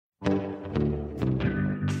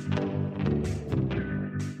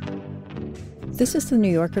This is the New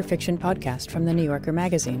Yorker Fiction Podcast from The New Yorker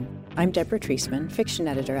magazine. I'm Deborah Treisman, fiction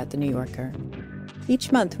editor at The New Yorker.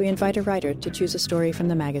 Each month, we invite a writer to choose a story from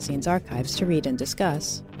the magazine's archives to read and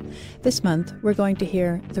discuss. This month, we're going to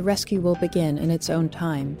hear The Rescue Will Begin in Its Own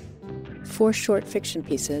Time, 4 short fiction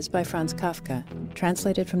pieces by Franz Kafka,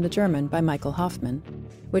 translated from the German by Michael Hoffman,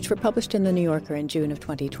 which were published in The New Yorker in June of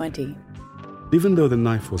 2020. Even though the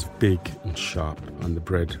knife was big and sharp and the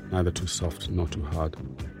bread neither too soft nor too hard,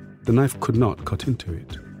 the knife could not cut into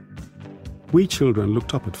it. We children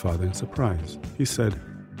looked up at father in surprise. He said,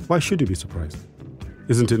 "Why should you be surprised?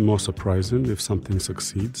 Isn't it more surprising if something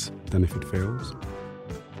succeeds than if it fails?"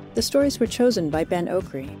 The stories were chosen by Ben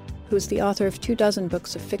Okri, who is the author of 24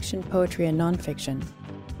 books of fiction, poetry, and nonfiction,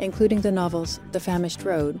 including the novels The Famished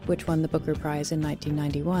Road, which won the Booker Prize in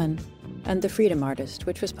 1991, and The Freedom Artist,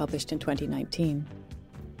 which was published in 2019.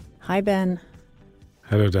 Hi, Ben.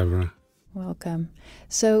 Hello, Deborah. Welcome.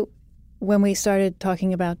 So when we started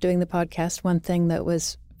talking about doing the podcast, one thing that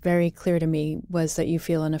was very clear to me was that you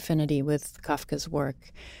feel an affinity with Kafka's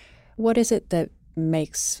work. What is it that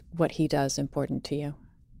makes what he does important to you?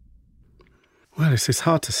 Well, it's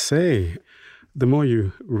hard to say. The more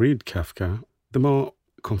you read Kafka, the more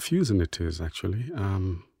confusing it is, actually.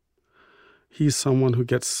 He's someone who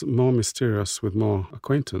gets more mysterious with more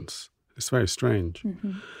acquaintance. It's very strange.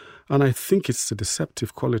 Mm-hmm. And I think it's the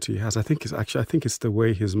deceptive quality he has. I think it's the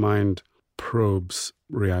way his mind probes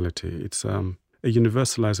reality. It's a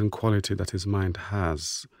universalizing quality that his mind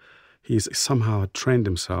has. He's somehow trained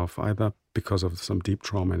himself, either because of some deep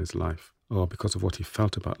trauma in his life or because of what he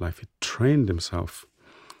felt about life. He trained himself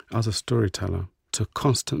as a storyteller to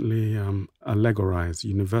constantly allegorize,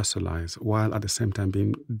 universalize, while at the same time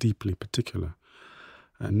being deeply particular.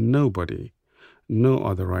 And no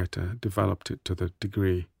other writer developed it to the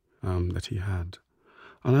degree that he had.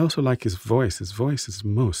 And I also like his voice. His voice is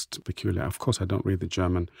most peculiar. Of course, I don't read the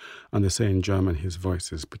German, and they say in German his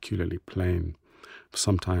voice is peculiarly plain,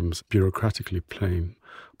 sometimes bureaucratically plain.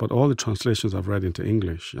 But all the translations I've read into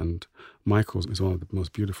English, and Michael's is one of the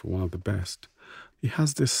most beautiful, one of the best, he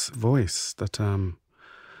has this voice that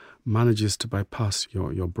manages to bypass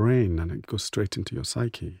your brain, and it goes straight into your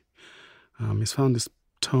psyche. He's found this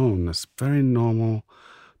tone, this very normal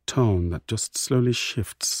tone that just slowly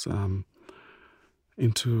shifts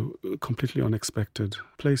into completely unexpected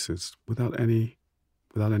places without any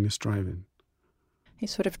striving. He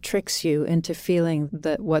sort of tricks you into feeling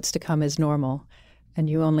that what's to come is normal, and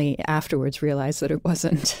you only afterwards realize that it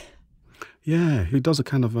wasn't. Yeah, he does a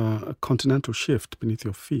kind of a continental shift beneath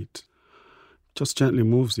your feet. Just gently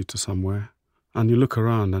moves you to somewhere, and you look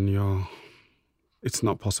around and it's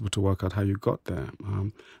not possible to work out how you got there.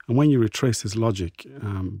 And when you retrace his logic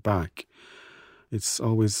back, it's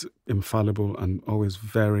always infallible and always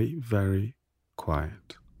very, very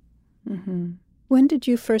quiet. Mm-hmm. When did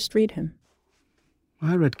you first read him?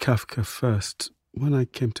 I read Kafka first when I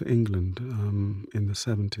came to England in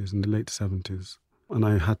the late 70s. And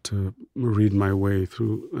I had to read my way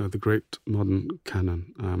through the great modern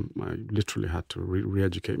canon. I literally had to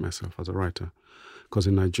re-educate myself as a writer. Because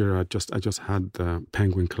in Nigeria, I just had the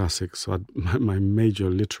Penguin Classics. So my major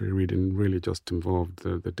literary reading really just involved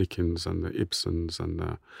the Dickens and the Ibsens and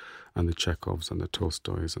the Chekhovs and the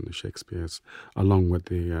Tolstoys and the Shakespeares, along with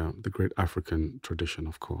the great African tradition,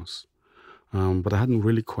 of course. But I hadn't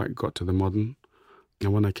really quite got to the modern.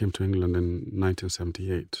 And when I came to England in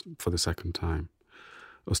 1978 for the second time,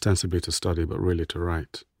 ostensibly to study, but really to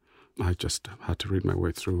write, I just had to read my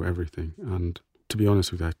way through everything. And to be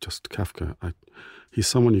honest with you, Kafka, he's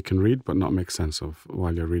someone you can read but not make sense of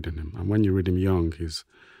while you're reading him. And when you read him young, he's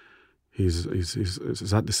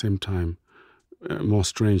at the same time more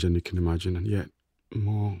strange than you can imagine, and yet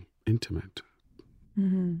more intimate.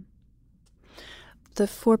 Mm-hmm. The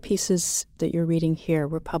 4 pieces that you're reading here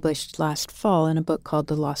were published last fall in a book called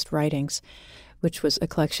The Lost Writings, which was a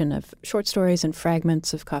collection of short stories and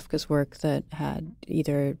fragments of Kafka's work that had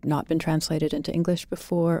either not been translated into English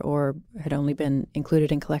before or had only been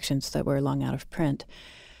included in collections that were long out of print.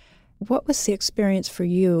 What was the experience for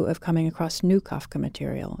you of coming across new Kafka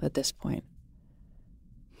material at this point?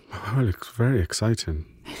 Well, it's very exciting.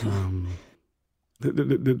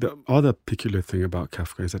 The other peculiar thing about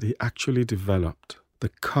Kafka is that he actually developed the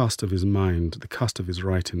cast of his mind, the cast of his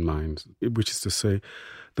writing mind, which is to say,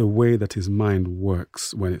 the way that his mind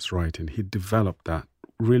works when it's writing. He developed that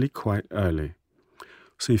really quite early.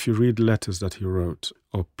 So if you read letters that he wrote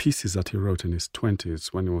or pieces that he wrote in his 20s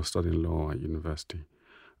when he was studying law at university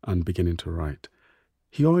and beginning to write,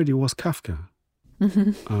 he already was Kafka.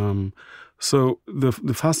 Mm-hmm. So the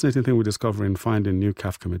fascinating thing we discover in finding new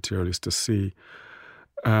Kafka material is to see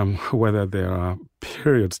whether there are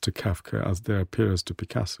periods to Kafka as there are periods to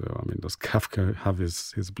Picasso. I mean, does Kafka have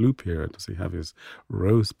his blue period? Does he have his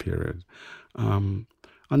rose period? And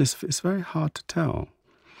it's very hard to tell.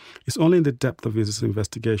 It's only in the depth of his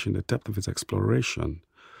investigation, the depth of his exploration,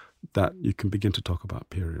 that you can begin to talk about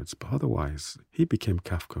periods. But otherwise, he became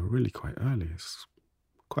Kafka really quite early. It's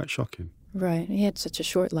quite shocking. Right. He had such a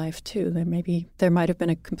short life, too. There might have been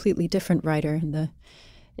a completely different writer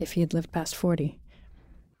if he had lived past 40.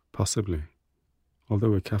 Possibly.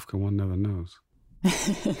 Although with Kafka, one never knows.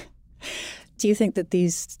 Do you think that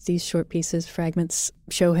these short pieces, fragments,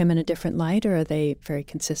 show him in a different light, or are they very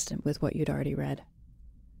consistent with what you'd already read?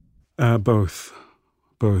 Both.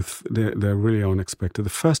 They're really unexpected. The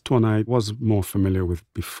first one I was more familiar with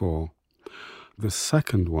before. The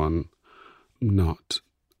second one, not.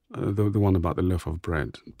 The one about the loaf of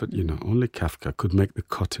bread. But, only Kafka could make the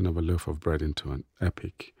cutting of a loaf of bread into an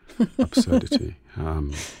epic absurdity.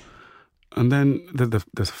 And then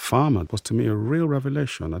the farmer was, to me, a real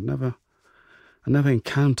revelation. I never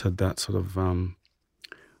encountered that sort of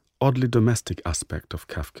oddly domestic aspect of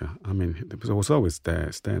Kafka. I mean, it was always there.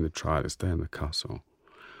 It's there in the trial. It's there in the castle.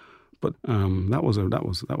 But that was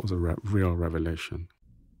a real revelation.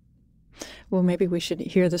 Well, maybe we should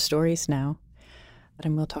hear the stories now,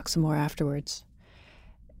 and we'll talk some more afterwards.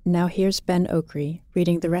 Now here's Ben Okri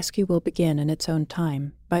reading The Rescue Will Begin in Its Own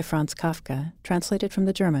Time by Franz Kafka, translated from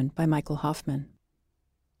the German by Michael Hoffman.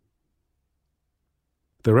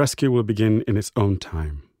 The rescue will begin in its own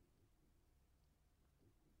time.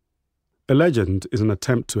 A legend is an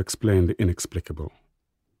attempt to explain the inexplicable.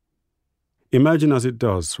 Imagine as it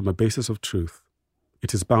does from a basis of truth,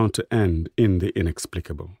 it is bound to end in the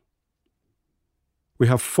inexplicable. We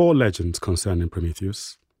have 4 legends concerning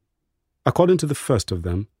Prometheus. According to the first of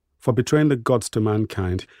them, for betraying the gods to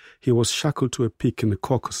mankind, he was shackled to a peak in the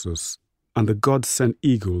Caucasus, and the gods sent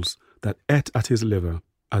eagles that ate at his liver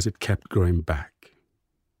as it kept growing back.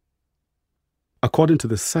 According to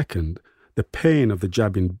the second, the pain of the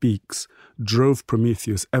jabbing beaks drove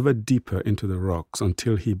Prometheus ever deeper into the rocks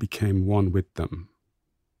until he became one with them.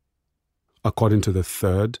 According to the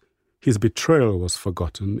third, his betrayal was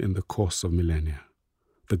forgotten in the course of millennia.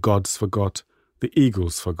 The gods forgot, the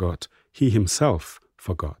eagles forgot, he himself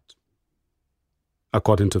forgot.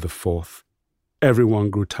 According to the fourth, everyone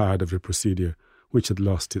grew tired of the procedure which had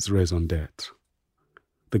lost its raison d'etre.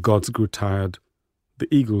 The gods grew tired, the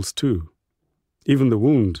eagles too. Even the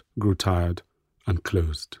wound grew tired and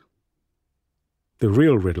closed. The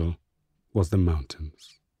real riddle was the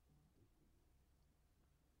mountains.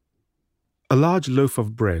 A large loaf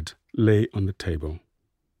of bread lay on the table.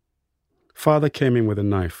 Father came in with a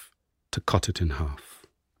knife to cut it in half.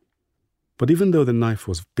 But even though the knife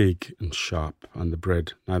was big and sharp and the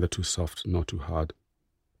bread neither too soft nor too hard,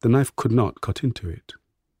 the knife could not cut into it.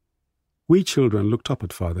 We children looked up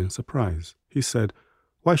at Father in surprise. He said,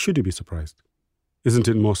 "Why should you be surprised? Isn't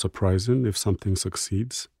it more surprising if something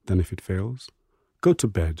succeeds than if it fails? Go to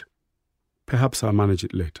bed. Perhaps I'll manage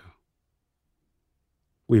it later."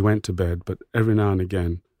 We went to bed, but every now and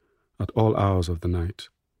again, at all hours of the night,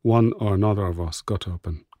 one or another of us got up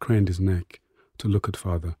and craned his neck to look at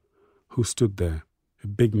Father, who stood there, a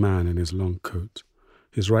big man in his long coat,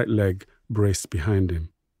 his right leg braced behind him,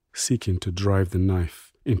 seeking to drive the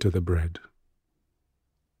knife into the bread.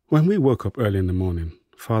 When we woke up early in the morning,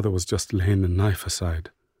 Father was just laying the knife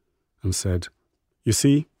aside and said, "You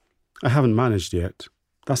see, I haven't managed yet.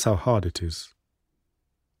 That's how hard it is."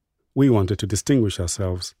 We wanted to distinguish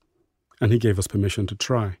ourselves, and he gave us permission to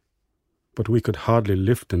try. But we could hardly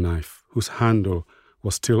lift the knife, whose handle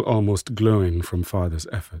was still almost glowing from Father's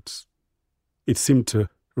efforts. It seemed to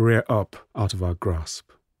rear up out of our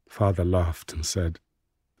grasp. Father laughed and said,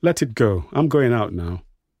 "Let it go. I'm going out now.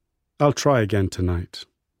 I'll try again tonight.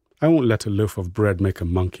 I won't let a loaf of bread make a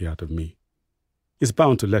monkey out of me. It's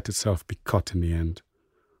bound to let itself be cut in the end.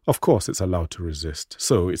 Of course it's allowed to resist,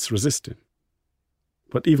 so it's resisting."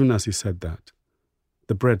 But even as he said that,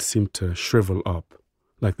 the bread seemed to shrivel up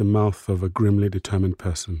like the mouth of a grimly determined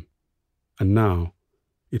person, and now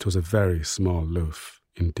it was a very small loaf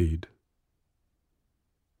indeed.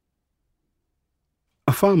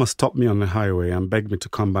 A farmer stopped me on the highway and begged me to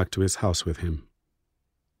come back to his house with him.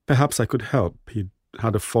 Perhaps I could help. He'd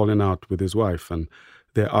had a falling out with his wife, and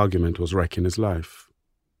their argument was wrecking his life.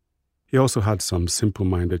 He also had some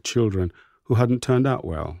simple-minded children who hadn't turned out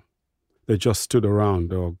well. They just stood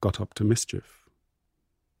around or got up to mischief.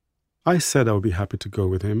 I said I would be happy to go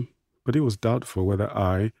with him, but it was doubtful whether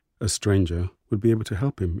I, a stranger, would be able to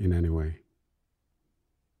help him in any way.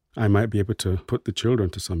 I might be able to put the children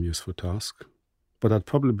to some useful task, but I'd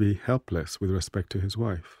probably be helpless with respect to his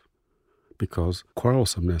wife. because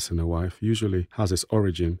quarrelsomeness in a wife usually has its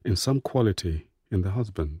origin in some quality in the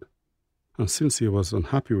husband. And since he was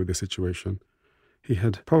unhappy with the situation, he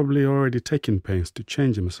had probably already taken pains to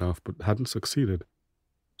change himself but hadn't succeeded.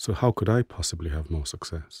 So how could I possibly have more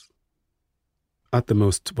success? At the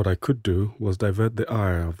most, what I could do was divert the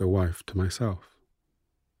ire of the wife to myself.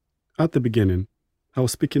 At the beginning, I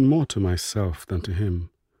was speaking more to myself than to him,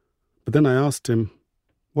 but then I asked him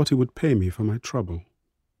what he would pay me for my trouble.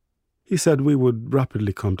 He said we would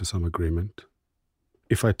rapidly come to some agreement.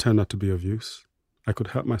 If I turned out to be of use, I could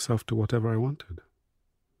help myself to whatever I wanted.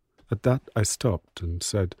 At that, I stopped and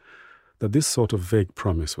said that this sort of vague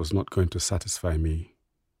promise was not going to satisfy me.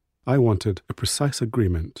 I wanted a precise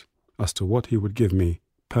agreement as to what he would give me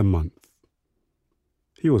per month.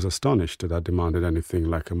 He was astonished that I demanded anything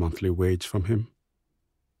like a monthly wage from him.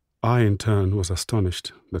 I, in turn, was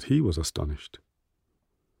astonished that he was astonished.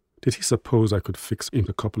 Did he suppose I could fix in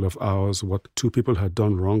a couple of hours what two people had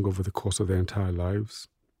done wrong over the course of their entire lives?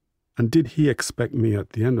 And did he expect me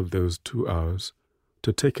at the end of those 2 hours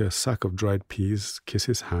to take a sack of dried peas, kiss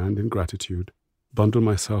his hand in gratitude, bundle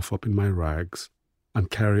myself up in my rags,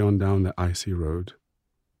 and carry on down the icy road?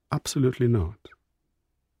 Absolutely not.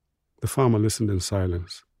 The farmer listened in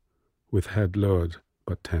silence, with head lowered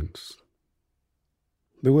but tense.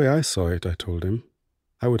 The way I saw it, I told him,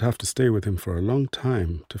 I would have to stay with him for a long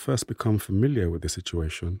time to first become familiar with the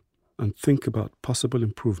situation and think about possible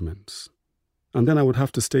improvements. And then I would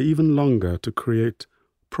have to stay even longer to create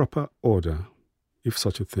proper order, if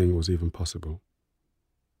such a thing was even possible.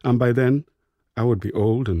 And by then, I would be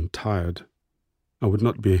old and tired. I would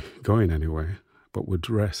not be going anywhere, but would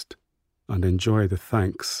rest and enjoy the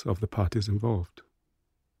thanks of the parties involved.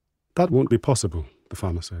 That won't be possible, the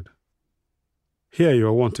farmer said. Here you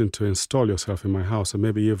are wanting to install yourself in my house and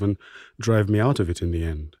maybe even drive me out of it in the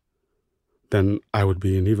end. Then I would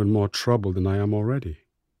be in even more trouble than I am already.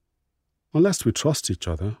 Unless we trust each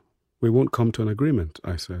other, we won't come to an agreement,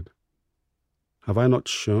 I said. Have I not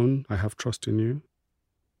shown I have trust in you?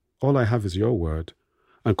 All I have is your word,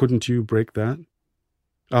 and couldn't you break that?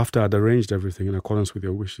 After I'd arranged everything in accordance with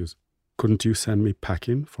your wishes, couldn't you send me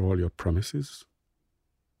packing for all your promises?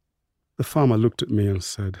 The farmer looked at me and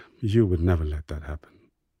said, You would never let that happen.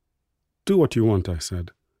 Do what you want, I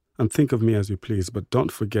said, and think of me as you please, but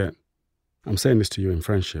don't forget, I'm saying this to you in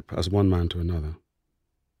friendship, as one man to another,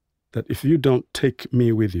 that if you don't take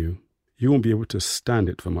me with you, you won't be able to stand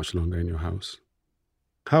it for much longer in your house.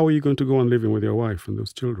 How are you going to go on living with your wife and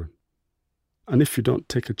those children? And if you don't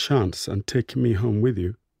take a chance and take me home with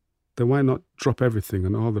you, then why not drop everything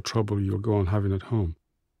and all the trouble you'll go on having at home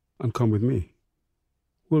and come with me?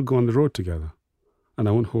 We'll go on the road together, and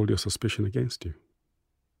I won't hold your suspicion against you.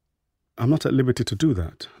 I'm not at liberty to do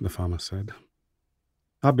that, the farmer said.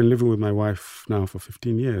 I've been living with my wife now for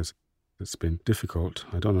 15 years. It's been difficult.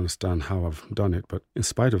 I don't understand how I've done it, but in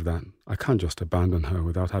spite of that, I can't just abandon her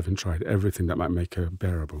without having tried everything that might make her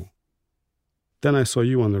bearable. Then I saw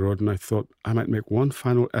you on the road, and I thought I might make one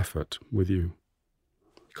final effort with you.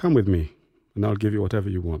 Come with me, and I'll give you whatever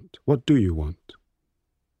you want. What do you want?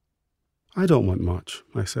 I don't want much,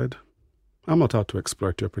 I said. I'm not out to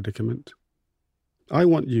exploit your predicament. I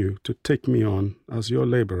want you to take me on as your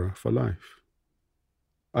laborer for life.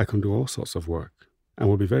 I can do all sorts of work and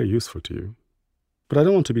will be very useful to you. But I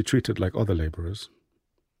don't want to be treated like other laborers.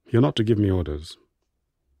 You're not to give me orders.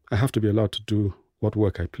 I have to be allowed to do what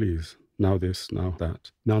work I please. Now this, now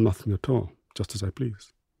that, now nothing at all, just as I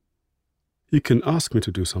please. You can ask me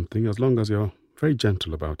to do something as long as you're very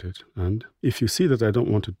gentle about it, and if you see that I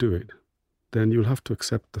don't want to do it, then you'll have to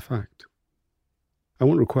accept the fact. I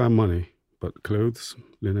won't require money, but clothes,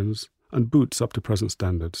 linens, and boots up to present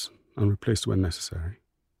standards, and replaced when necessary.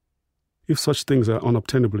 If such things are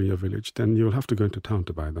unobtainable in your village, then you'll have to go into town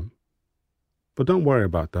to buy them. But don't worry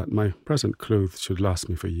about that. My present clothes should last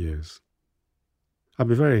me for years. I'll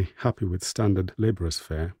be very happy with standard labourer's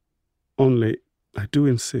fare. Only I do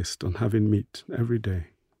insist on having meat every day.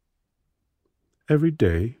 Every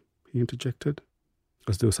day, he interjected,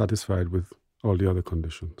 as though satisfied with all the other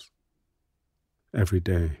conditions. Every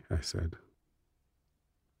day, I said.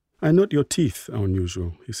 I note your teeth are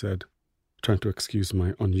unusual, he said, trying to excuse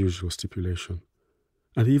my unusual stipulation,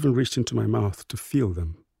 and he even reached into my mouth to feel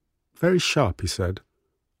them. Very sharp, he said,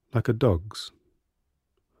 like a dog's.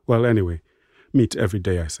 Well, anyway, meat every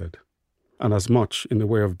day, I said, and as much in the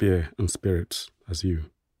way of beer and spirits as you.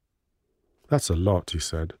 That's a lot, he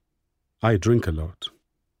said. I drink a lot.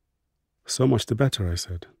 So much the better, I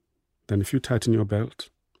said. Then if you tighten your belt,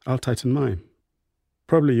 I'll tighten mine.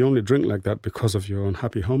 Probably you only drink like that because of your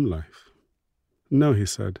unhappy home life. No, he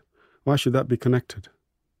said. Why should that be connected?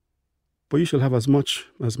 But you shall have as much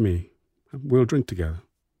as me, We'll drink together."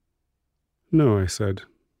 "No," I said.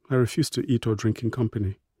 "I refuse to eat or drink in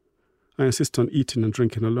company. I insist on eating and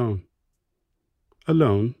drinking alone."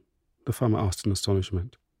 "Alone?" the farmer asked in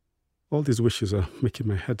astonishment. "All these wishes are making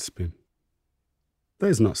my head spin." "There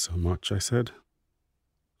is not so much," I said.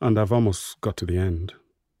 "And I've almost got to the end.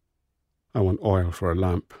 I want oil for a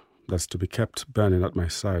lamp that's to be kept burning at my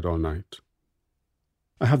side all night.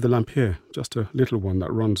 I have the lamp here, just a little one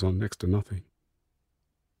that runs on next to nothing.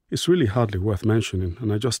 It's really hardly worth mentioning,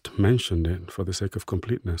 and I just mentioned it for the sake of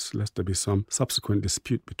completeness, lest there be some subsequent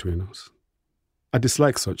dispute between us. I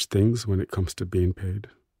dislike such things when it comes to being paid.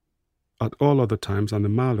 At all other times I'm the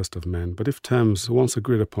mildest of men, but if terms once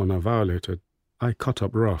agreed upon are violated, I cut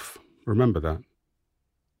up rough. Remember that.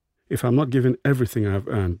 If I'm not giving everything I have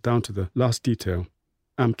earned, down to the last detail,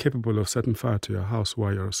 I'm capable of setting fire to your house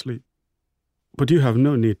while you're asleep. But you have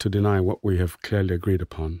no need to deny what we have clearly agreed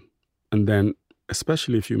upon. And then,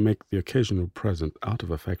 especially if you make the occasional present out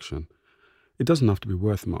of affection, it doesn't have to be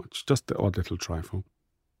worth much, just the odd little trifle.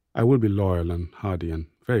 I will be loyal and hardy and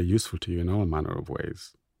very useful to you in all manner of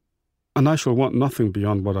ways. And I shall want nothing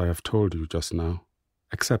beyond what I have told you just now,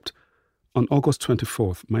 except, on August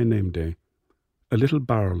 24th, my name day, a little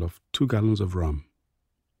barrel of 2 gallons of rum."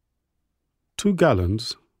 2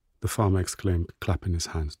 gallons? The farmer exclaimed, clapping his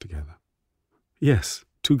hands together. "Yes,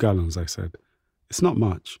 2 gallons, I said. It's not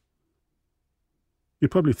much. You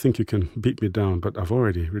probably think you can beat me down, but I've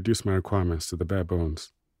already reduced my requirements to the bare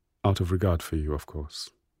bones, out of regard for you, of course.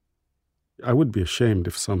 I would be ashamed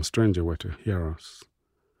if some stranger were to hear us.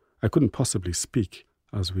 I couldn't possibly speak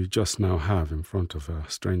as we just now have in front of a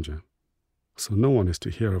stranger. So no one is to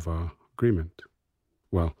hear of our agreement.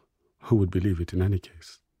 Well, who would believe it in any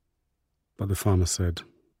case?" But the farmer said,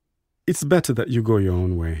 "It's better that you go your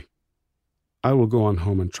own way. I will go on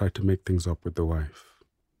home and try to make things up with the wife.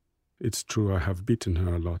 It's true I have beaten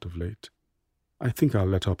her a lot of late. I think I'll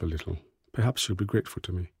let up a little. Perhaps she'll be grateful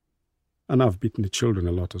to me. And I've beaten the children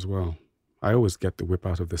a lot as well. I always get the whip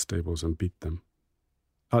out of the stables and beat them.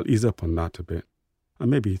 I'll ease up on that a bit, and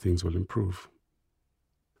maybe things will improve.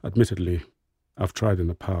 Admittedly, I've tried in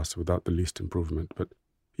the past without the least improvement, but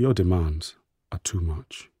your demands are too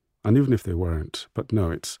much. And even if they weren't, but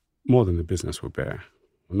no, it's more than the business will bear.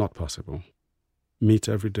 Not possible. Meat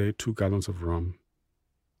every day, 2 gallons of rum.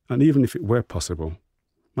 And even if it were possible,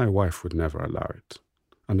 my wife would never allow it.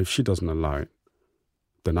 And if she doesn't allow it,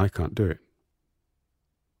 then I can't do it."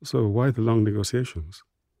 "So why the long negotiations?"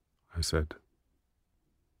 I said.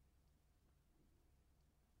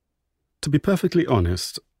 To be perfectly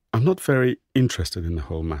honest, I'm not very interested in the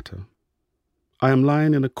whole matter. I am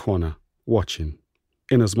lying in a corner, watching,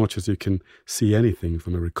 inasmuch as you can see anything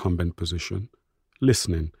from a recumbent position,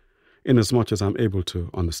 listening, inasmuch as I'm able to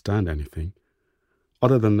understand anything.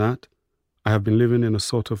 Other than that, I have been living in a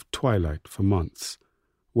sort of twilight for months,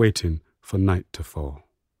 waiting for night to fall.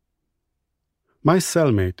 My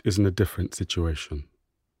cellmate is in a different situation,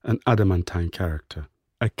 an adamantine character,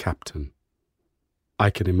 a captain. I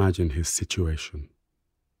can imagine his situation.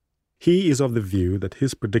 He is of the view that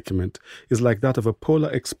his predicament is like that of a polar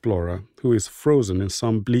explorer who is frozen in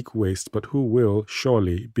some bleak waste but who will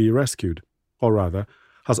surely be rescued, or rather,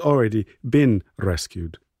 has already been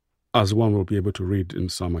rescued, as one will be able to read in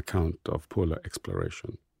some account of polar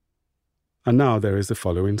exploration. And now there is the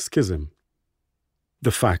following schism.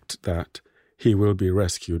 The fact that he will be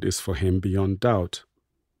rescued is for him beyond doubt,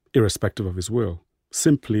 irrespective of his will,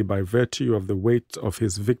 simply by virtue of the weight of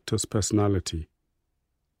his victor's personality.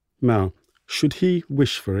 Now, should he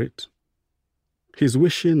wish for it? His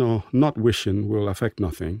wishing or not wishing will affect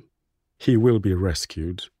nothing. He will be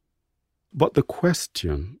rescued. But the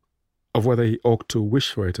question of whether he ought to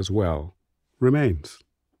wish for it as well remains.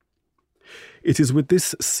 It is with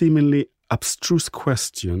this seemingly abstruse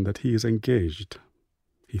question that he is engaged.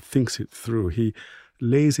 He thinks it through. He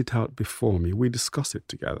lays it out before me. We discuss it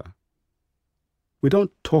together. We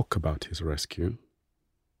don't talk about his rescue.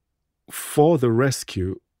 For the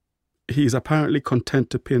rescue, he is apparently content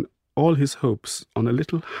to pin all his hopes on a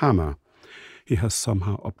little hammer he has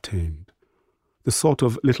somehow obtained. The sort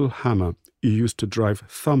of little hammer you use to drive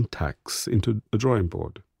thumbtacks into a drawing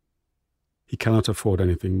board. He cannot afford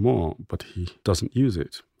anything more, but he doesn't use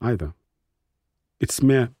it either. Its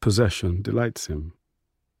mere possession delights him.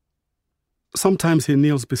 Sometimes he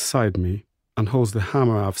kneels beside me and holds the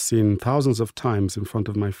hammer I've seen thousands of times in front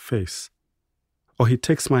of my face. Or he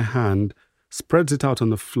takes my hand, spreads it out on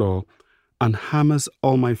the floor, and hammers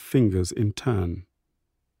all my fingers in turn.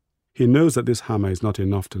 He knows that this hammer is not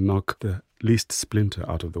enough to knock the least splinter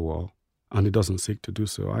out of the wall, and he doesn't seek to do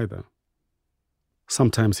so either.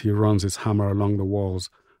 Sometimes he runs his hammer along the walls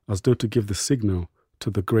as though to give the signal to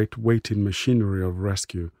the great waiting machinery of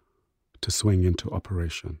rescue to swing into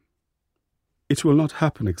operation. It will not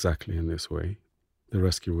happen exactly in this way. The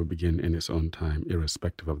rescue will begin in its own time,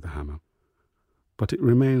 irrespective of the hammer. But it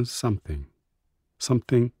remains something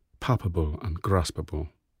palpable and graspable,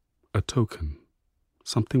 a token,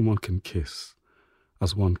 something one can kiss,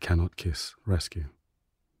 as one cannot kiss rescue.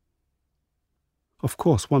 Of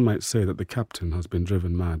course, one might say that the captain has been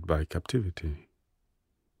driven mad by captivity.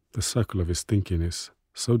 The circle of his thinking is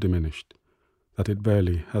so diminished that it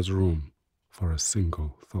barely has room for a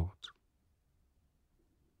single thought.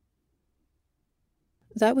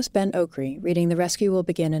 That was Ben Okri reading The Rescue Will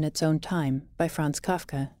Begin in Its Own Time by Franz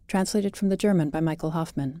Kafka, translated from the German by Michael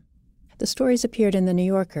Hoffman. The stories appeared in The New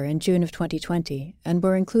Yorker in June of 2020 and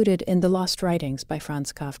were included in The Lost Writings by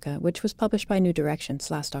Franz Kafka, which was published by New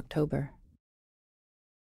Directions last October.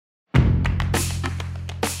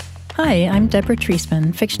 Hi, I'm Deborah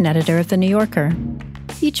Treisman, fiction editor of The New Yorker.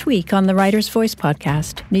 Each week on the Writer's Voice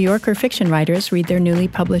podcast, New Yorker fiction writers read their newly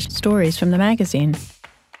published stories from the magazine.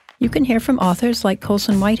 You can hear from authors like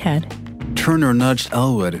Colson Whitehead. Turner nudged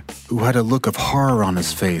Elwood, who had a look of horror on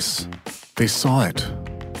his face. They saw it.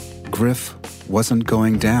 Griff wasn't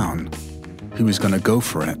going down. He was going to go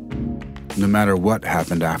for it, no matter what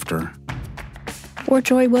happened after. Or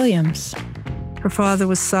Joy Williams. Her father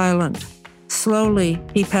was silent. Slowly,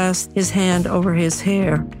 he passed his hand over his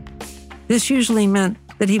hair. This usually meant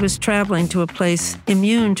that he was traveling to a place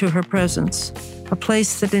immune to her presence, a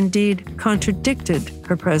place that indeed contradicted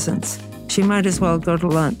her presence. She might as well go to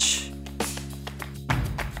lunch.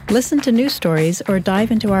 Listen to new stories or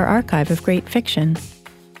dive into our archive of great fiction.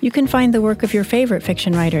 You can find the work of your favorite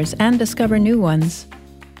fiction writers and discover new ones.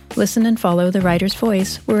 Listen and follow The Writer's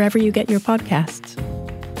Voice wherever you get your podcasts.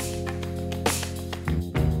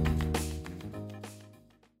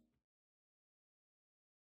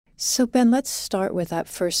 So, Ben, let's start with that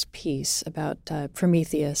first piece about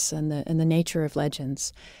Prometheus and the nature of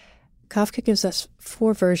legends. Kafka gives us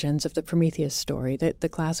 4 versions of the Prometheus story, the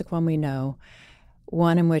classic one we know,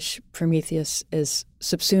 one in which Prometheus is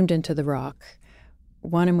subsumed into the rock,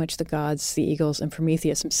 one in which the gods, the eagles, and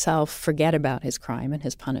Prometheus himself forget about his crime and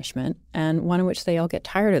his punishment, and one in which they all get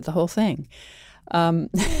tired of the whole thing.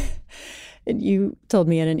 You told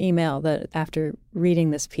me in an email that after reading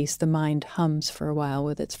this piece, the mind hums for a while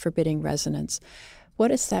with its forbidding resonance. What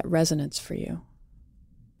is that resonance for you?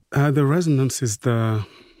 The resonance is I'm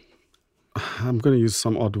going to use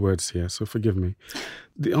some odd words here, so forgive me.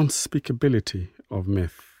 The unspeakability of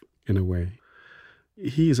myth, in a way.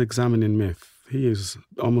 He is examining myth. He is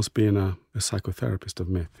almost being a psychotherapist of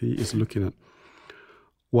myth. He is looking at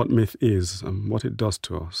what myth is and what it does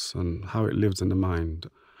to us and how it lives in the mind.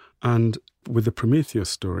 And with the Prometheus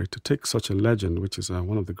story, to take such a legend, which is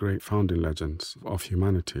one of the great founding legends of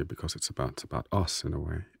humanity, because it's about us in a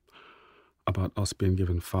way, about us being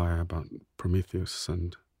given fire, about Prometheus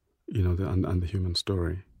and the human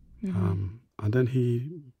story, and then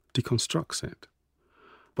he deconstructs it,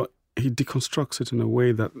 but he deconstructs it in a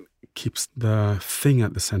way that keeps the thing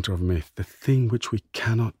at the center of myth, the thing which we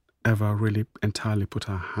cannot ever really entirely put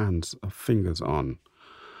our hands or fingers on,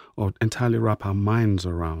 or entirely wrap our minds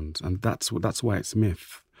around, and that's why it's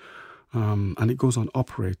myth. And it goes on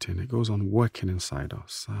operating, it goes on working inside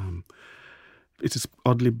us. It is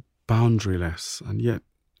oddly boundaryless, and yet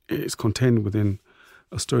it's contained within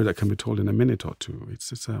a story that can be told in a minute or two.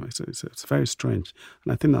 It's very strange,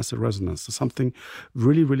 and I think that's the resonance. There's something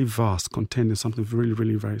really, really vast contained in something really,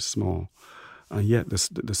 really very small, and yet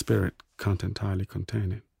the spirit can't entirely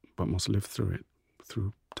contain it, but must live through it,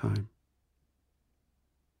 through time.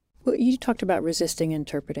 Well, you talked about resisting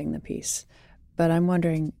interpreting the piece, but I'm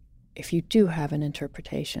wondering if you do have an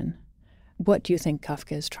interpretation, what do you think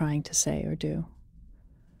Kafka is trying to say or do?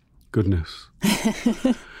 Goodness.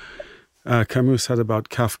 Camus said about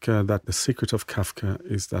Kafka that the secret of Kafka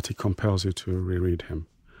is that he compels you to reread him.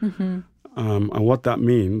 Mm-hmm. And what that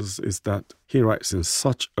means is that he writes in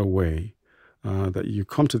such a way that you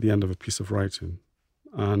come to the end of a piece of writing,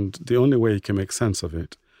 and the only way you can make sense of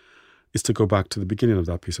it is to go back to the beginning of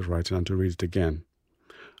that piece of writing and to read it again.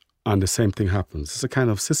 And the same thing happens. It's a kind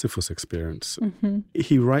of Sisyphus experience. Mm-hmm.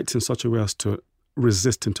 He writes in such a way as to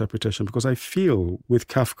resist interpretation, because I feel with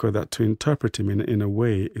Kafka that to interpret him in a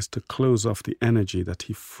way is to close off the energy that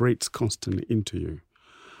he freights constantly into you.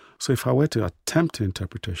 So if I were to attempt an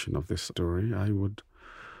interpretation of this story, I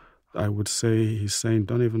would say he's saying,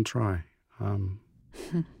 don't even try.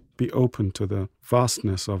 Be open to the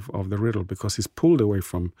vastness of the riddle, because he's pulled away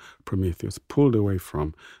from Prometheus, pulled away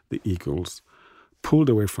from the eagles, pulled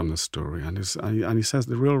away from the story. And he says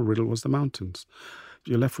the real riddle was the mountains.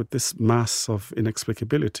 you're left with this mass of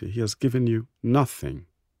inexplicability. He has given you nothing.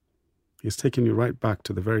 He's taken you right back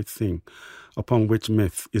to the very thing upon which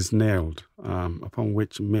myth is nailed, upon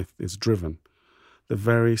which myth is driven. The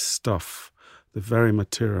very stuff, the very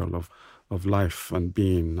material of life and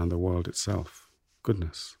being and the world itself.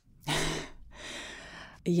 Goodness.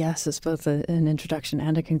 Yes, it's both an introduction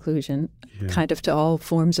and a conclusion, kind of to all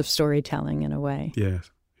forms of storytelling in a way.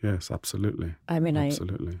 Yes, absolutely. I mean,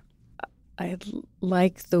 absolutely. I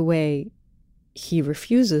like the way he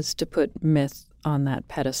refuses to put myth on that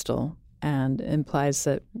pedestal and implies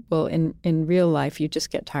that, well, in real life, you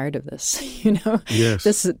just get tired of this, Yes.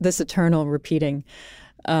 This eternal repeating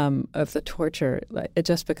of the torture, it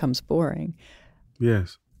just becomes boring.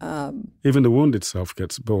 Yes. Even the wound itself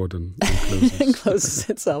gets bored and closes. And closes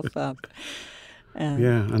itself up.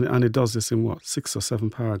 And it does this in 6 or 7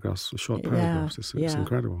 paragraphs, short paragraphs. It's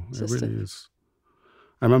incredible. It really is.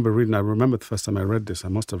 I remember the first time I read this, I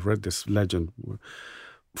must have read this legend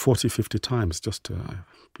 40, 50 times just to,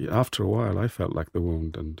 after a while I felt like the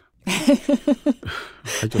wound and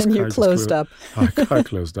you closed up. I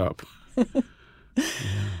closed up.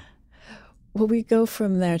 Well, we go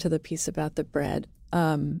from there to the piece about the bread,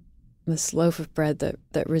 this loaf of bread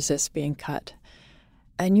that resists being cut.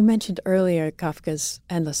 And you mentioned earlier Kafka's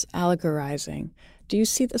endless allegorizing. Do you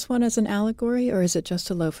see this one as an allegory, or is it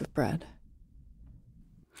just a loaf of bread?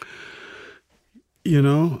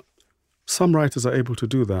 Some writers are able to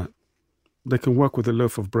do that. They can work with a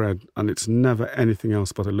loaf of bread, and it's never anything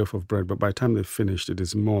else but a loaf of bread. But by the time they've finished, it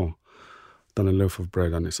is more than a loaf of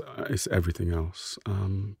bread, and it's everything else.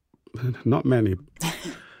 Not many.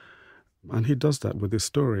 And he does that with his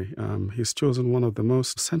story. He's chosen one of the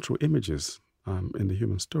most central images in the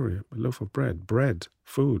human story, a loaf of bread,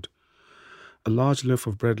 food. A large loaf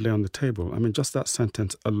of bread lay on the table. I mean, just that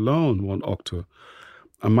sentence alone won Okri.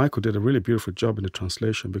 And Michael did a really beautiful job in the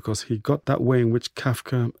translation because he got that way in which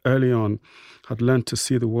Kafka early on had learned to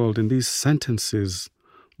see the world in these sentences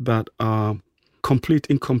that are complete,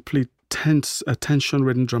 incomplete, tense,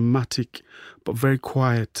 attention-ridden, dramatic, but very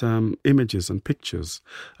quiet images and pictures.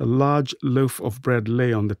 A large loaf of bread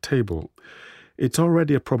lay on the table. It's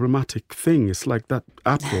already a problematic thing. It's like that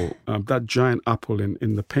apple, that giant apple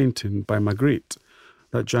in the painting by Magritte.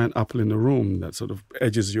 That giant apple in the room that sort of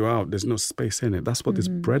edges you out. There's no space in it. That's what this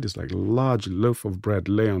bread is like. A large loaf of bread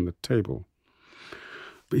lay on the table.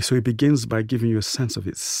 So he begins by giving you a sense of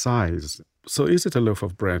its size. So is it a loaf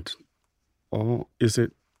of bread? Or is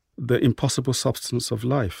it the impossible substance of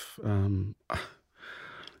life?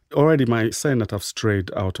 Already my saying that I've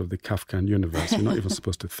strayed out of the Kafkan universe. You're not even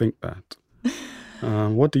supposed to think that.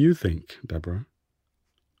 What do you think, Deborah?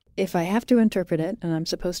 If I have to interpret it, and I'm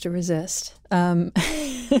supposed to resist,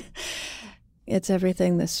 it's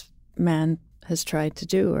everything this man has tried to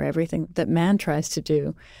do, or everything that man tries to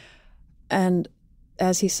do. And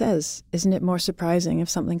as he says, isn't it more surprising if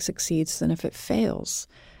something succeeds than if it fails?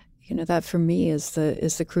 That for me is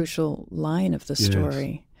the crucial line of the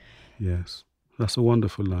story. Yes, that's a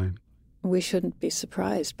wonderful line. We shouldn't be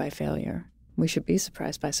surprised by failure. We should be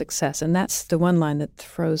surprised by success. And that's the one line that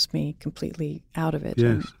throws me completely out of it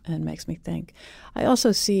and makes me think. I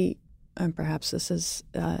also see, and perhaps this is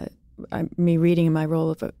me reading in my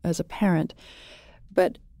role as a parent,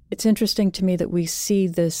 but it's interesting to me that we see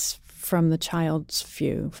this from the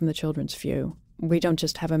children's view. We don't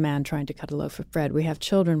just have a man trying to cut a loaf of bread. We have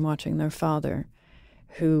children watching their father,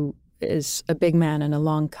 who is a big man in a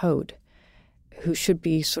long coat, who should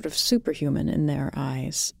be sort of superhuman in their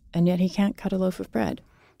eyes. And yet he can't cut a loaf of bread.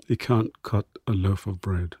 He can't cut a loaf of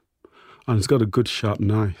bread. And it's got a good sharp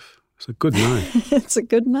knife. It's a good knife. It's a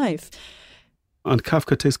good knife. And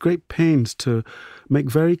Kafka takes great pains to make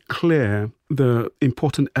very clear the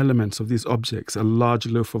important elements of these objects. A large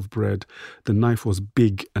loaf of bread, the knife was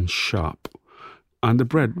big and sharp. And the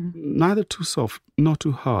bread, neither too soft nor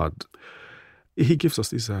too hard. He gives us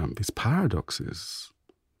these paradoxes.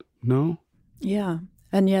 No? Yeah.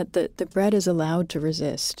 And yet the bread is allowed to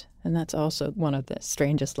resist. And that's also one of the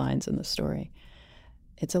strangest lines in the story.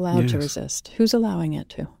 It's allowed to resist. Who's allowing it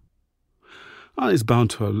to? It's bound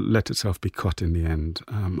to let itself be cut in the end.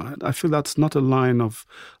 I feel that's not a line of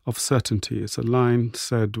certainty. It's a line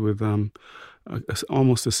said with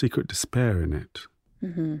almost a secret despair in it.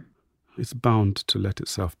 Mm-hmm. It's bound to let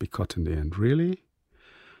itself be cut in the end. Really?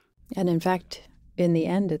 And in fact, in the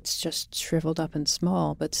end, it's just shriveled up and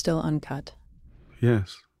small, but still uncut.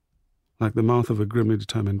 Yes, like the mouth of a grimly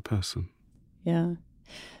determined person. Yeah.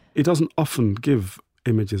 He doesn't often give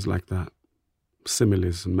images like that,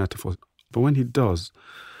 similes and metaphors. But when he does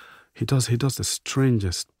the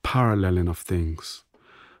strangest paralleling of things.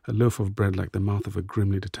 A loaf of bread like the mouth of a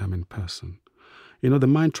grimly determined person. The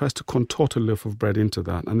mind tries to contort a loaf of bread into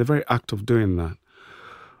that, and the very act of doing that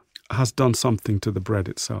has done something to the bread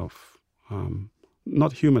itself.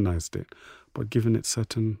 Not humanized it, but given it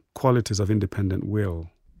certain qualities of independent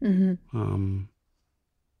will. Mm-hmm.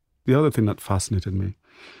 The other thing that fascinated me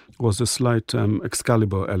was the slight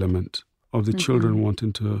Excalibur element of the children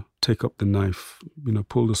wanting to take up the knife,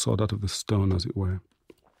 pull the sword out of the stone, as it were.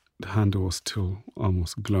 The handle was still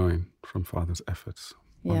almost glowing from father's efforts.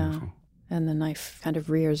 Wonderful. Yeah, and the knife kind of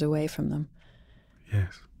rears away from them.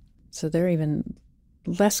 Yes. So they're even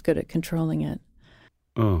less good at controlling it.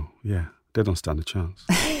 Oh, yeah. They don't stand a chance.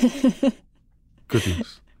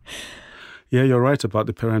 Goodness. Yeah, you're right about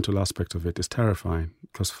the parental aspect of it. It's terrifying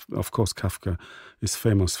because, of course, Kafka is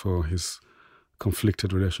famous for his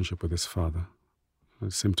conflicted relationship with his father.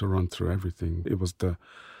 It seemed to run through everything. It was the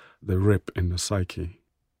rip in the psyche.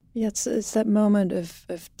 Yeah, it's that moment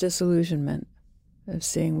of disillusionment, of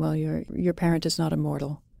seeing, well, your parent is not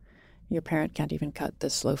immortal. Your parent can't even cut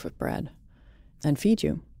this loaf of bread and feed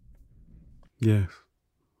you. Yes.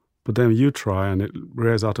 But then you try and it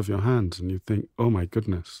rears out of your hands and you think, oh my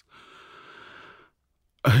goodness,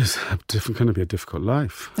 it's going to be a difficult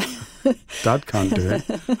life. Dad can't do it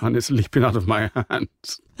and it's leaping out of my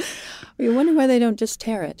hands. You wonder why they don't just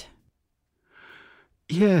tear it.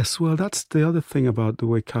 Yes, well, that's the other thing about the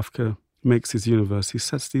way Kafka makes his universe. He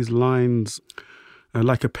sets these lines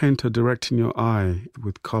like a painter directing your eye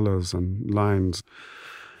with colors and lines.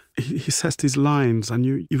 He sets these lines and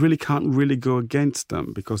you really can't really go against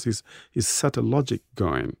them because he's set a logic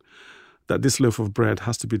going that this loaf of bread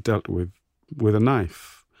has to be dealt with a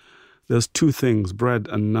knife. There's two things, bread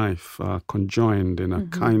and knife, are conjoined in a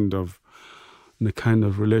kind of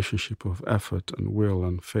relationship of effort and will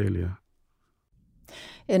and failure.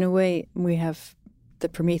 In a way, we have the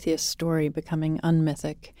Prometheus story becoming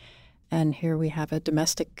unmythic, and here we have a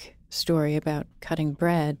domestic story about cutting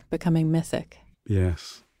bread becoming mythic.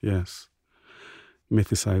 Yes.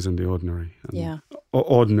 Mythicizing the ordinary. Yeah. Or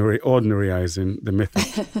ordinaryizing the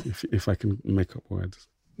mythic, if I can make up words.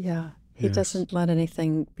 Yeah. He doesn't let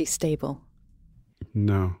anything be stable.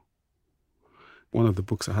 No. One of the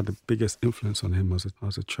books that had the biggest influence on him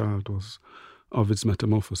as a child was Ovid's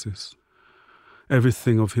Metamorphosis.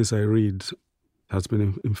 Everything of his I read has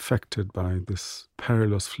been infected by this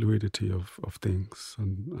perilous fluidity of things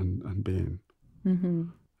and being. Mm-hmm.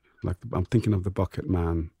 Like I'm thinking of the bucket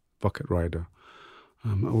rider.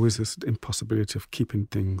 Always this impossibility of keeping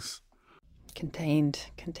things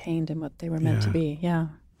contained in what they were meant to be. Yeah.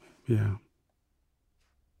 Yeah.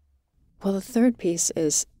 Well, the third piece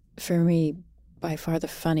is, for me, by far the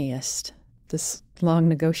funniest. This long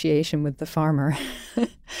negotiation with the farmer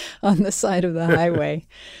on the side of the highway.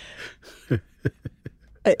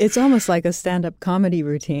 It's almost like a stand-up comedy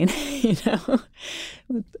routine,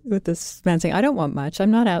 with this man saying, I don't want much.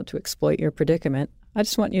 I'm not out to exploit your predicament. I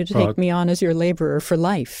just want you to take me on as your laborer for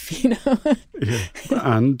life, Yeah.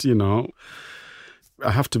 And, I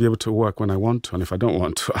have to be able to work when I want to. And if I don't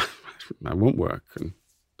want to, I won't work.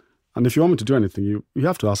 And if you want me to do anything, you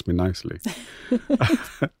have to ask me nicely.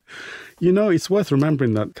 It's worth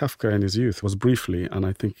remembering that Kafka in his youth was briefly, and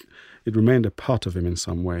I think it remained a part of him in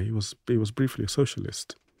some way. He was briefly a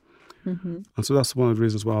socialist. Mm-hmm. And so that's one of the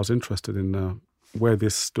reasons why I was interested in where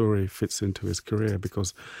this story fits into his career,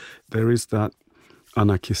 because there is that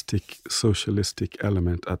anarchistic, socialistic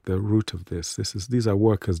element at the root of this. These are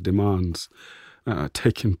workers' demands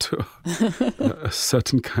taken to a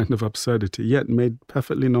certain kind of absurdity, yet made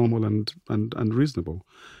perfectly normal and reasonable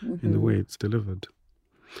in the way it's delivered.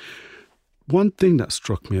 One thing that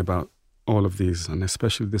struck me about all of these, and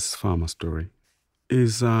especially this farmer story,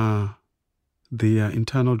 is the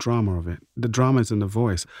internal drama of it. The drama is in the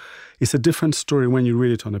voice. It's a different story when you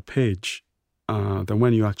read it on a page than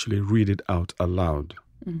when you actually read it out aloud.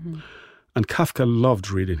 Mm-hmm. And Kafka loved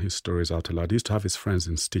reading his stories out aloud. He used to have his friends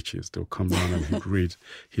in stitches. They'll come round and he'd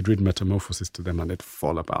read Metamorphosis to them and they'd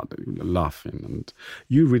fall about laughing. And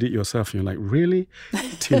you read it yourself and you're like, really?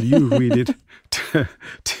 Till you read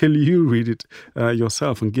it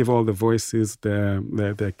yourself and give all the voices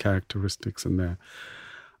their characteristics and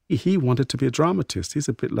He wanted to be a dramatist. He's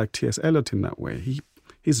a bit like T.S. Eliot in that way.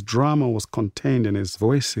 His drama was contained in his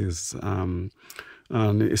voices.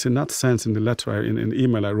 And it's in that sense, in the letter, in the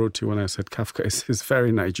email I wrote to you when I said Kafka is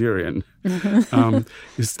very Nigerian.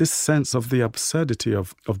 It's this sense of the absurdity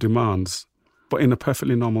of demands, but in a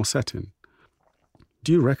perfectly normal setting.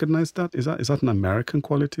 Do you recognize that? Is that an American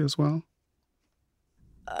quality as well?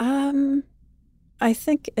 I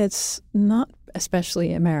think it's not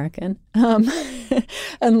especially American,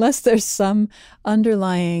 unless there's some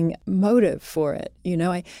underlying motive for it.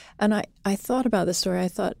 I thought about this story. I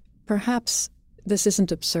thought perhaps this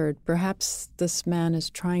isn't absurd. Perhaps this man is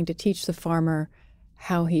trying to teach the farmer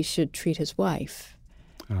how he should treat his wife,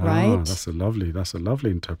 right? That's a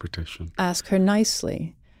lovely interpretation. Ask her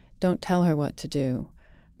nicely. Don't tell her what to do.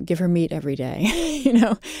 Give her meat every day.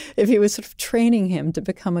 If he was sort of training him to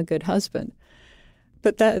become a good husband.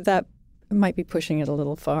 But that might be pushing it a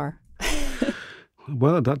little far.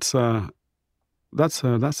 Well, that's a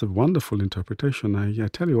wonderful interpretation. I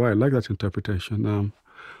tell you why I like that interpretation.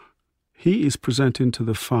 He is presenting to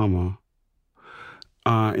the farmer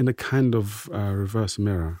in a kind of reverse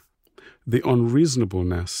mirror the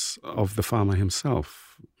unreasonableness of the farmer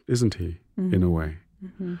himself, isn't he, in a way?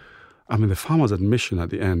 Mm-hmm. I mean, the farmer's admission at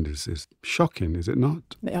the end is shocking, is it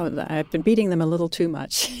not? Oh, I've been beating them a little too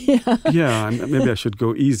much. Yeah, maybe I should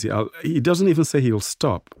go easy. He doesn't even say he'll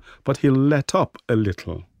stop, but he'll let up a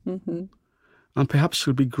little. Mm-hmm. And perhaps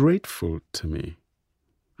she'll be grateful to me.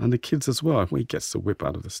 And the kids as well, when he gets the whip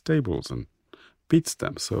out of the stables and beats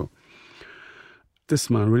them. So this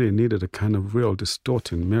man really needed a kind of real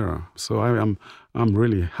distorting mirror. So I'm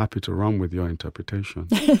really happy to run with your interpretation.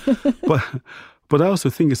 But I also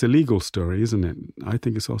think it's a legal story, isn't it? I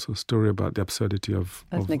think it's also a story about the absurdity of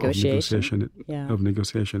negotiation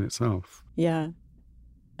itself. Yeah.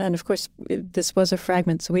 And of course, this was a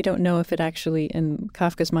fragment, so we don't know if it actually, in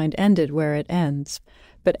Kafka's mind, ended where it ends.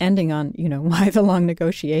 But ending on, why the long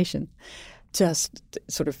negotiation just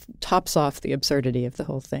sort of tops off the absurdity of the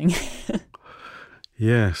whole thing.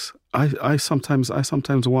 Yes. I sometimes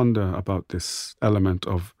wonder about this element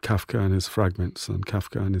of Kafka and his fragments and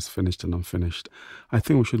Kafka and his finished and unfinished. I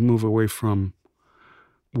think we should move away from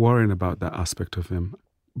worrying about that aspect of him,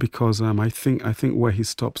 because I think where he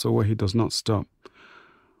stops or where he does not stop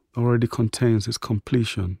already contains his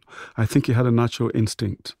completion. I think he had a natural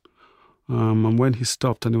instinct, and when he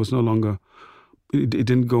stopped and it was no longer, it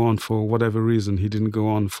didn't go on for whatever reason he didn't go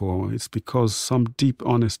on for. It's because some deep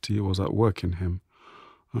honesty was at work in him.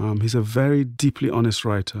 He's a very deeply honest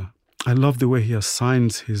writer. I love the way he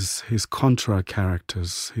assigns his contra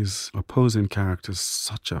characters, his opposing characters,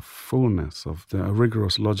 such a fullness of the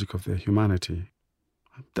rigorous logic of their humanity.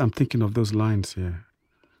 I'm thinking of those lines here.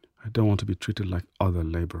 I don't want to be treated like other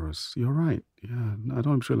laborers. You're right. Yeah, I don't want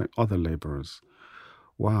to be treated like other laborers.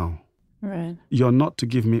 Wow. Right. You're not to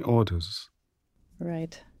give me orders.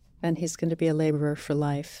 Right. And he's going to be a laborer for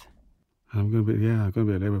life. I'm going to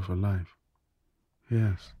be a laborer for life.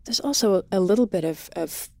 Yes. There's also a little bit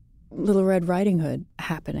of Little Red Riding Hood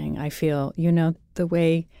happening, I feel. The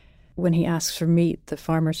way when he asks for meat, the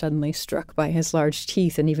farmer suddenly struck by his large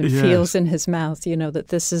teeth and even feels in his mouth, that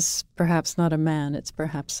this is perhaps not a man, it's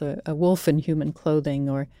perhaps a wolf in human clothing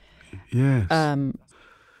or... Yes.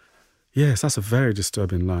 Yes, that's a very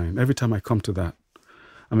disturbing line. Every time I come to that,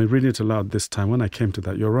 reading it aloud this time, when I came to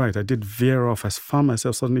that, you're right, I did veer off. I found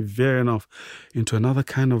myself suddenly veering off into another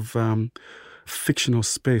kind of... fictional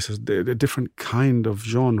space, a different kind of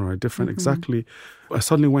genre, exactly. I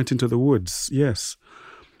suddenly went into the woods, yes.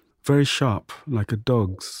 Very sharp, like a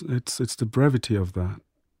dog's. It's the brevity of that.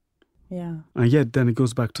 Yeah. And yet then it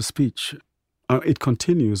goes back to speech. It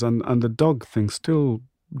continues, and the dog thing still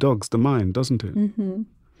dogs the mind, doesn't it? Mm-hmm.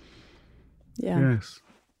 Yeah. Yes.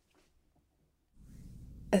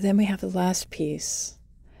 And then we have the last piece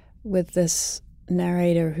with this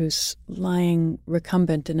narrator who's lying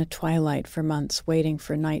recumbent in a twilight for months, waiting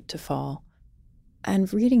for night to fall.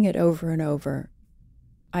 And reading it over and over,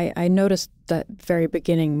 I noticed that very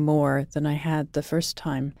beginning more than I had the first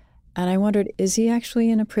time. And I wondered, is he actually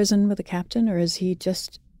in a prison with a captain, or is he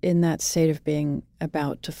just in that state of being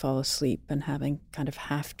about to fall asleep and having kind of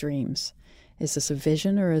half dreams? Is this a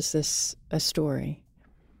vision or is this a story?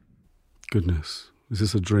 Goodness. Is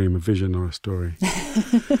this a dream, a vision, or a story?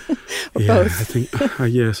 Or both.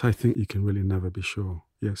 I think you can really never be sure.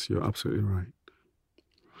 Yes, you're absolutely right.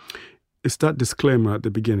 It's that disclaimer at the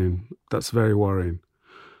beginning that's very worrying.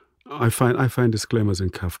 I find disclaimers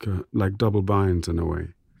in Kafka like double binds in a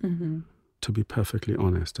way. Mm-hmm. To be perfectly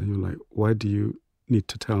honest, and you're like, why do you need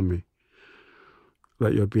to tell me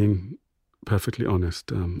that you're being perfectly honest?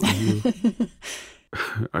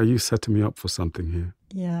 Are you setting me up for something here?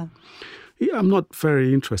 Yeah. I'm not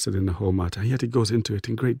very interested in the whole matter, and yet he goes into it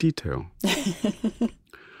in great detail.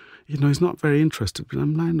 He's not very interested, but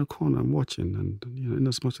I'm lying in the corner, I'm watching, and in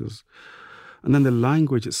as much as... And then the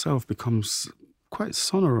language itself becomes quite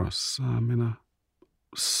sonorous, in a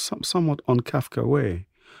somewhat on Kafka way.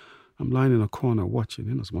 I'm lying in a corner watching,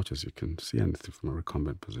 in as much as you can see anything from a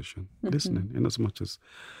recumbent position, listening, in as much as,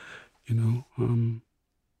 you're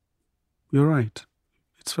right.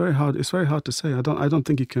 It's very hard to say. I don't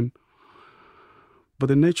think you can... But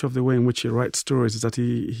the nature of the way in which he writes stories is that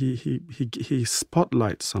he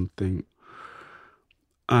spotlights something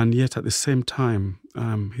And yet at the same time,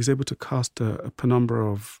 he's able to cast a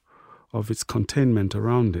penumbra of its containment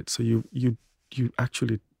around it. So you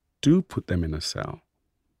actually do put them in a cell.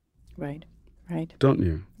 Right. Don't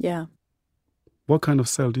you? Yeah. What kind of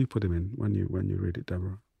cell do you put him in when you read it,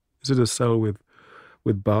 Deborah? Is it a cell with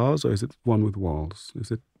bars, or is it one with walls?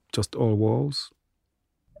 Is it just all walls?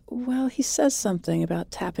 Well, he says something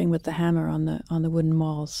about tapping with the hammer on the wooden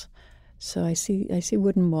walls. So I see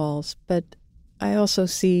wooden walls, but I also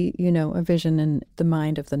see, a vision in the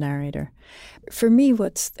mind of the narrator. For me,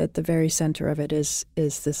 what's at the very center of it is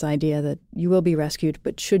this idea that you will be rescued,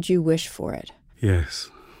 but should you wish for it? Yes.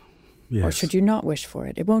 Or should you not wish for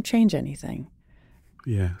it? It won't change anything.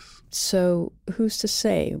 Yes. So who's to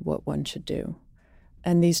say what one should do?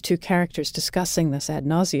 And these two characters discussing this ad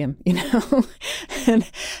nauseum,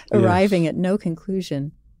 and arriving at no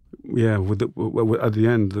conclusion. Yeah, at the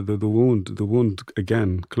end, the wound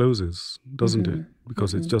again closes, doesn't it?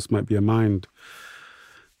 Because it just might be a mind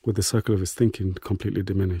with the circle of his thinking completely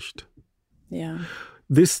diminished. Yeah.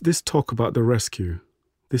 This talk about the rescue,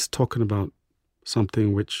 this talking about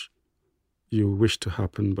something which you wish to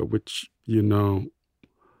happen, but which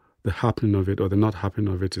the happening of it or the not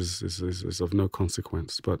happening of it is of no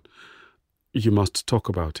consequence, but you must talk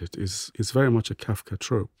about it, is very much a Kafka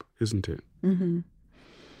trope, isn't it? Mm-hmm.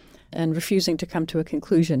 And refusing to come to a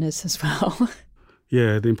conclusion is as well.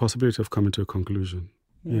 Yeah, the impossibility of coming to a conclusion.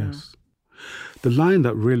 Yeah. Yes. The line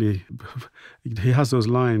that really, he has those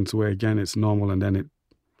lines where again it's normal and then it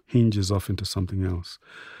hinges off into something else.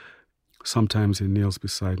 Sometimes he kneels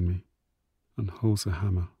beside me and holds a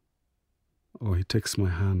hammer. Or he takes my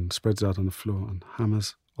hand, spreads it out on the floor and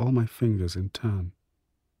hammers all my fingers in turn.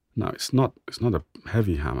 Now, it's not a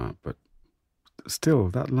heavy hammer, but still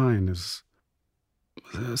that line is...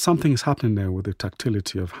 something is happening there with the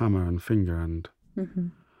tactility of hammer and finger and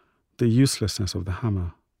the uselessness of the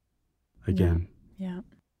hammer again. Yeah.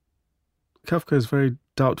 Kafka is very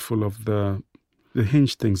doubtful of the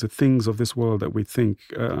hinged things, the things of this world that we think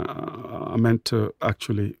are meant to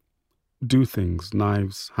actually do things.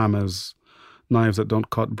 Knives, hammers, knives that don't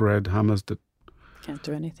cut bread, hammers that... can't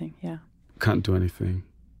do anything, yeah. Can't do anything.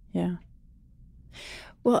 Yeah.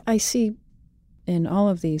 Well, I see in all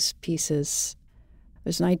of these pieces...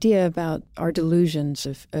 there's an idea about our delusions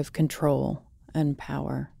of control and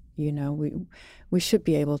power. We should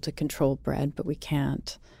be able to control bread, but we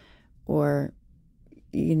can't. Or,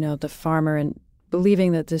 the farmer and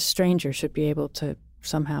believing that this stranger should be able to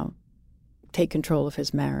somehow take control of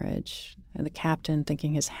his marriage. And the captain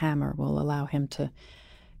thinking his hammer will allow him to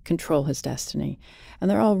control his destiny. And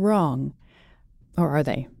they're all wrong. Or are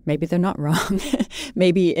they? Maybe they're not wrong.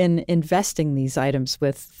 Maybe in investing these items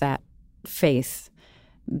with that faith,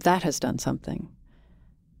 that has done something.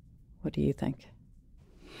 What do you think?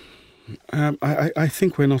 I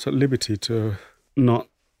think we're not at liberty to not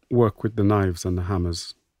work with the knives and the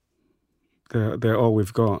hammers. They're all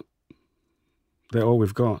we've got. They're all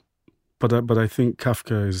we've got. But I think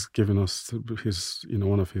Kafka is giving us his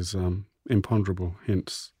one of his imponderable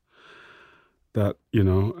hints that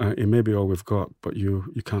it may be all we've got, but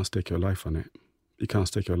you can't stake your life on it. You can't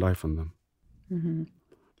stake your life on them,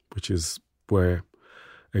 which is where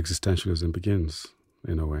existentialism begins,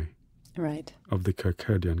 in a way. Right. Of the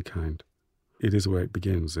Kierkegaardian kind. It is where it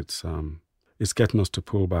begins. It's getting us to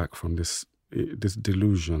pull back from this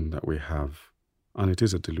delusion that we have. And it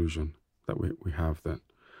is a delusion that we have that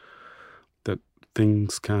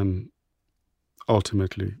things can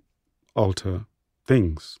ultimately alter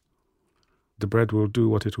things. The bread will do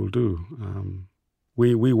what it will do.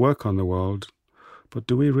 We work on the world, but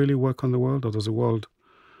do we really work on the world? Or does the world,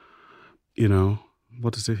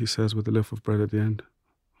 what is it he says with the loaf of bread at the end?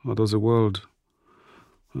 Or does the world,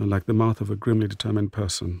 like the mouth of a grimly determined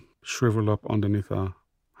person, shrivel up underneath our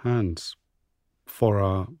hands for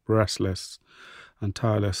our restless and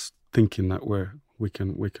tireless thinking that we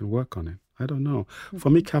can work on it? I don't know. For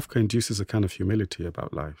me, Kafka induces a kind of humility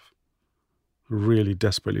about life. Really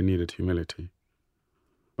desperately needed humility.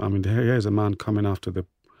 I mean, here is a man coming after the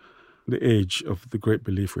age of the great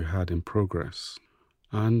belief we had in progress.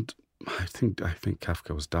 And I think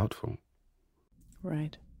Kafka was doubtful.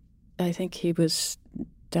 Right. I think he was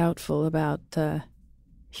doubtful about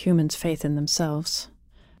humans' faith in themselves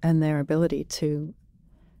and their ability to,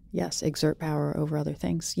 yes, exert power over other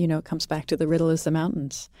things. It comes back to the riddle is the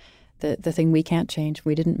mountains, the thing we can't change,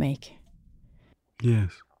 we didn't make. Yes.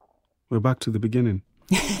 We're back to the beginning.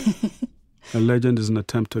 A legend is an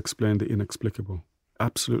attempt to explain the inexplicable.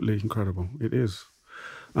 Absolutely incredible. It is.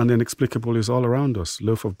 And the inexplicable is all around us.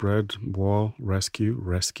 Loaf of bread, wall,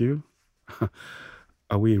 rescue.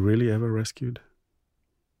 Are we really ever rescued?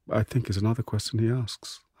 I think is another question he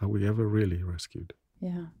asks. Are we ever really rescued?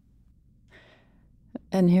 Yeah.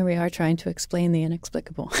 And here we are trying to explain the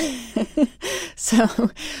inexplicable. So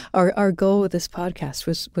our goal with this podcast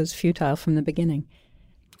was futile from the beginning.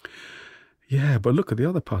 Yeah, but look at the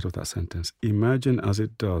other part of that sentence. Emerging as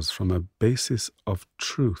it does from a basis of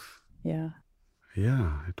truth. Yeah.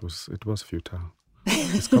 Yeah, it was futile.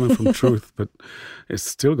 It's coming from truth, but it's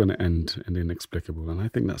still going to end in the inexplicable. And I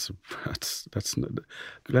think that's not,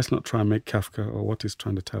 let's not try and make Kafka or what he's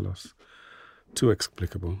trying to tell us too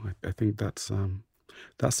explicable. I think that's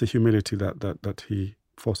the humility that he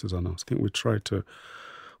forces on us. I think we try to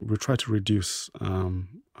reduce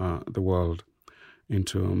the world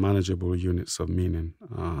into manageable units of meaning,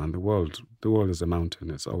 and the world is a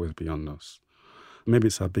mountain. It's always beyond us. Maybe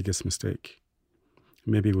it's our biggest mistake.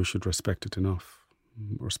 Maybe we should respect it enough.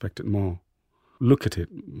 Respect it more, look at it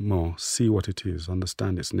more, see what it is,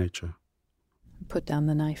 understand its nature. Put down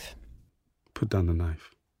the knife. Put down the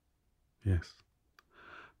knife, yes.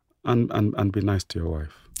 And be nice to your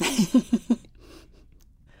wife.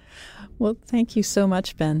 Well, thank you so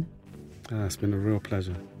much, Ben. It's been a real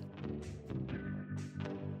pleasure.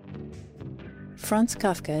 Franz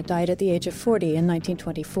Kafka died at the age of 40 in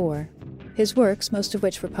 1924. His works, most of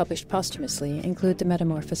which were published posthumously, include The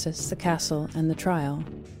Metamorphosis, The Castle, and The Trial.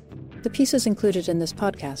 The pieces included in this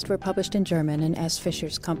podcast were published in German in S.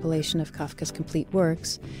 Fischer's compilation of Kafka's complete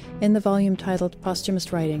works in the volume titled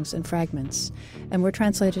Posthumous Writings and Fragments, and were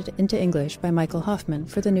translated into English by Michael Hoffman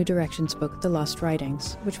for the New Directions book The Lost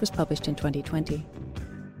Writings, which was published in 2020.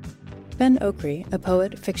 Ben Okri, a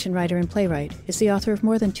poet, fiction writer, and playwright, is the author of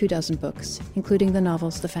more than 24 books, including the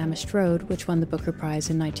novels The Famished Road, which won the Booker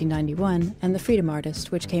Prize in 1991, and The Freedom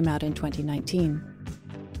Artist, which came out in 2019.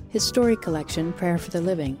 His story collection, Prayer for the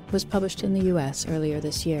Living, was published in the US earlier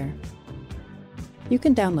this year. You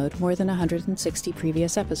can download more than 160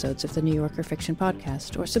 previous episodes of the New Yorker Fiction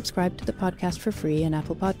Podcast or subscribe to the podcast for free in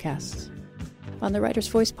Apple Podcasts. On the Writer's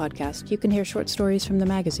Voice podcast, you can hear short stories from the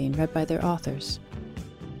magazine read by their authors.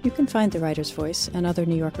 You can find The Writer's Voice and other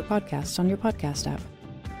New Yorker podcasts on your podcast app.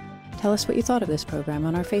 Tell us what you thought of this program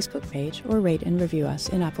on our Facebook page or rate and review us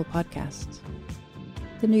in Apple Podcasts.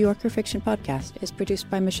 The New Yorker Fiction Podcast is produced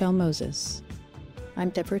by Michelle Moses. I'm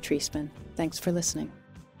Deborah Treisman. Thanks for listening.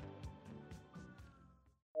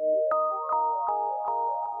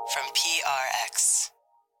 From PRX.